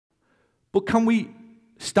But can we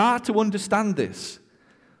start to understand this?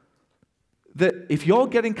 That if you're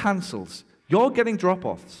getting cancels, you're getting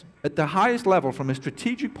drop-offs at the highest level from a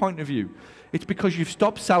strategic point of view, it's because you've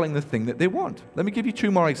stopped selling the thing that they want. Let me give you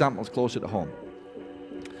 2 more examples closer to home.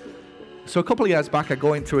 So a couple of years back, I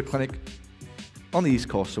go into a clinic on the East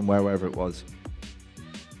Coast somewhere, wherever it was.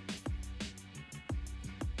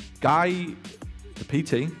 Guy, the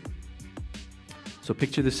PT, so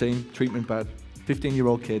picture the scene, treatment bed,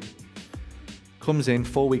 15-year-old kid, comes in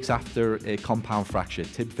 4 weeks after a compound fracture,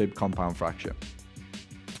 tib-fib compound fracture.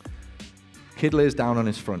 Kid lays down on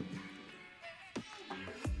his front.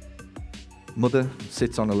 Mother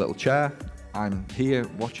sits on a little chair. I'm here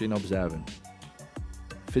watching, observing.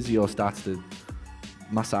 Physio starts to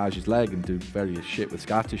massage his leg and do various shit with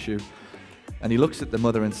scar tissue. And he looks at the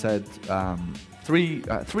mother and said,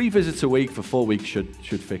 three visits a week for 4 weeks should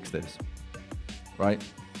fix this, right?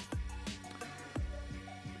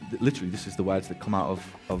 Literally, this is the words that come out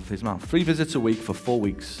of his mouth. 3 visits a week for 4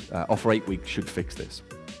 weeks, or for 8 weeks should fix this.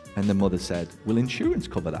 And the mother said, will insurance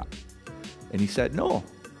cover that? And he said, no.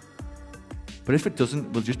 But if it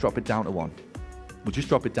doesn't, we'll just drop it down to 1. We'll just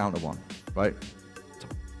drop it down to 1, right? So,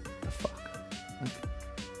 the fuck?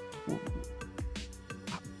 Like,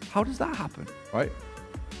 how does that happen, right?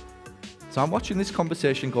 So I'm watching this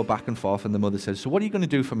conversation go back and forth, and the mother says, so what are you going to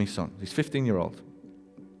do for me son? He's 15-year-old.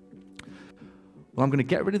 Well, I'm going to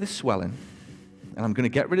get rid of this swelling, and I'm going to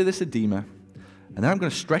get rid of this edema, and then I'm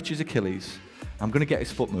going to stretch his Achilles. I'm going to get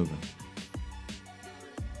his foot moving.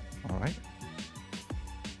 All right?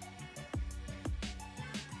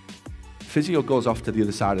 Physio goes off to the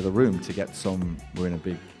other side of the room to get some, we're in a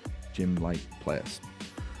big gym-like place.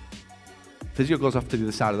 Physio goes off to the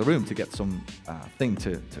other side of the room to get some thing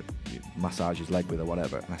to massage his leg with or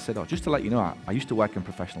whatever. And I said, oh, just to let you know, I used to work in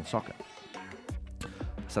professional soccer. I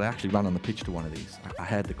said, I actually ran on the pitch to one of these. I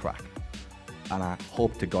heard the crack. And I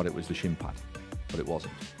hoped to God it was the shin pad, but it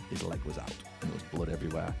wasn't. His leg was out, and there was blood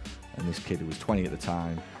everywhere. And this kid, who was 20 at the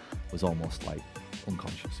time, was almost like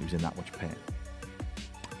unconscious. He was in that much pain.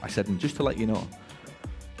 I said, and just to let you know,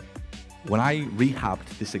 when I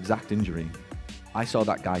rehabbed this exact injury, I saw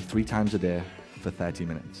that guy 3 times a day for 30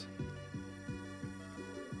 minutes.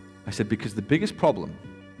 I said, because the biggest problem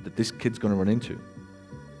that this kid's going to run into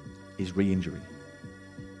is re-injury.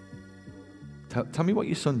 Tell me what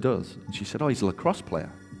your son does. And she said, oh, he's a lacrosse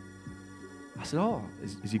player. I said, oh,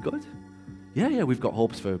 is he good? Yeah, we've got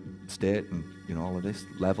hopes for state and, you know, all of this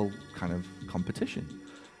level kind of competition.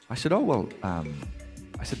 I said, oh, well,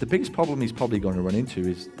 I said, the biggest problem he's probably going to run into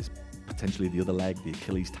is potentially the other leg, the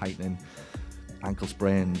Achilles tightening, ankle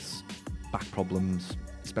sprains, back problems,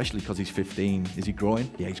 especially because he's 15. Is he growing?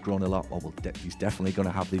 Yeah, he's grown a lot. Oh, well, he's definitely going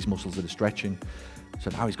to have these muscles that are stretching. So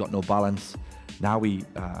now he's got no balance. Now he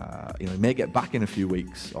may get back in a few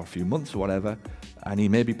weeks or a few months or whatever, and he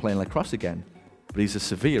may be playing lacrosse again, but he's a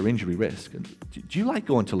severe injury risk. And do you like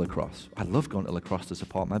going to lacrosse? I love going to lacrosse to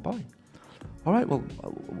support my boy. All right, well,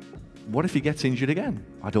 what if he gets injured again?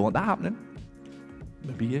 I don't want that happening.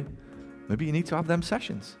 Maybe you need to have them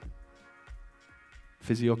sessions.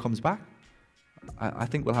 Physio comes back. I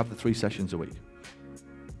think we'll have the 3 sessions a week.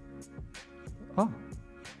 Oh,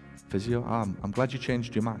 physio, I'm glad you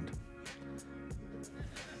changed your mind.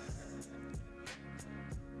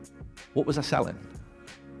 What was I selling?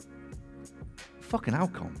 Fucking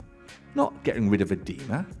outcome. Not getting rid of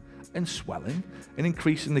edema and swelling and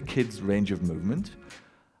increasing the kid's range of movement.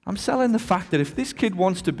 I'm selling the fact that if this kid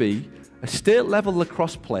wants to be a state-level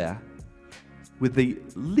lacrosse player with the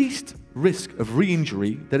least risk of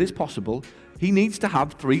re-injury that is possible, he needs to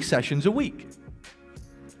have 3 sessions a week.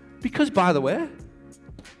 Because, by the way,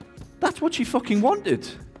 that's what she fucking wanted.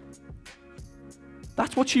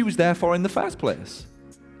 That's what she was there for in the first place.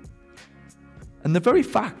 And the very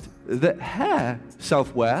fact that her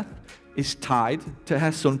self-worth is tied to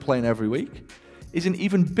her son playing every week is an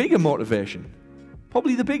even bigger motivation,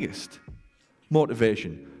 probably the biggest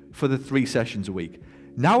motivation for the 3 sessions a week.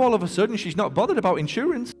 Now all of a sudden she's not bothered about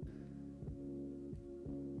insurance.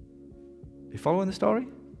 You following the story?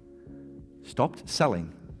 Stopped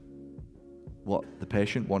selling what the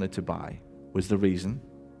patient wanted to buy was the reason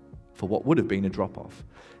for what would have been a drop-off.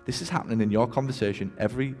 This is happening in your conversation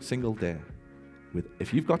every single day.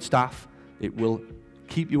 If you've got staff, it will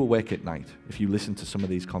keep you awake at night if you listen to some of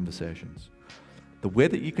these conversations. The way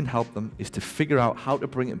that you can help them is to figure out how to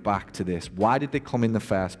bring it back to this. Why did they come in the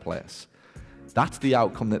first place? That's the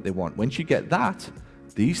outcome that they want. Once you get that,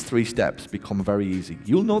 these 3 steps become very easy.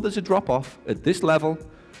 You'll know there's a drop-off at this level.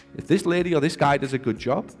 If this lady or this guy does a good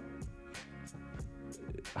job,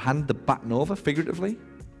 hand the baton over, figuratively.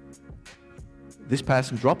 This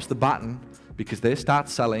person drops the baton because they start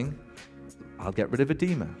selling I'll get rid of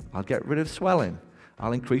edema. I'll get rid of swelling.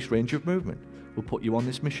 I'll increase range of movement. We'll put you on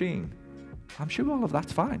this machine. I'm sure all of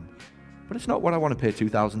that's fine, but it's not what I want to pay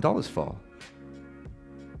 $2,000 for.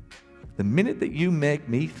 The minute that you make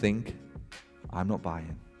me think, I'm not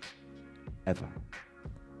buying, ever.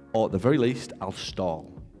 Or at the very least, I'll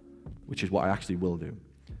stall, which is what I actually will do.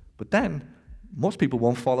 But then, most people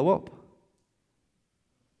won't follow up.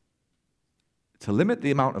 To limit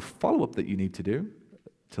the amount of follow-up that you need to do,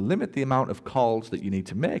 to limit the amount of calls that you need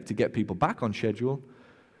to make to get people back on schedule,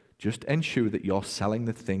 just ensure that you're selling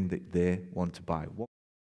the thing that they want to buy.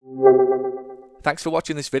 Thanks for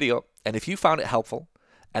watching this video, and if you found it helpful,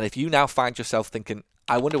 and if you now find yourself thinking,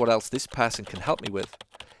 I wonder what else this person can help me with,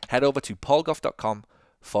 head over to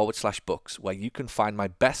paulgough.com/books, where you can find my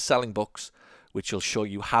best-selling books, which will show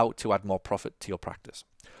you how to add more profit to your practice.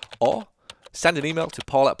 Or send an email to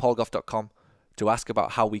paul@paulgough.com to ask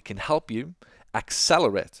about how we can help you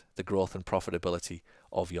accelerate the growth and profitability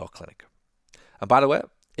of your clinic. And by the way,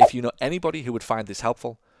 if you know anybody who would find this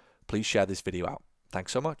helpful, please share this video out.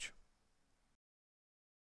 Thanks so much.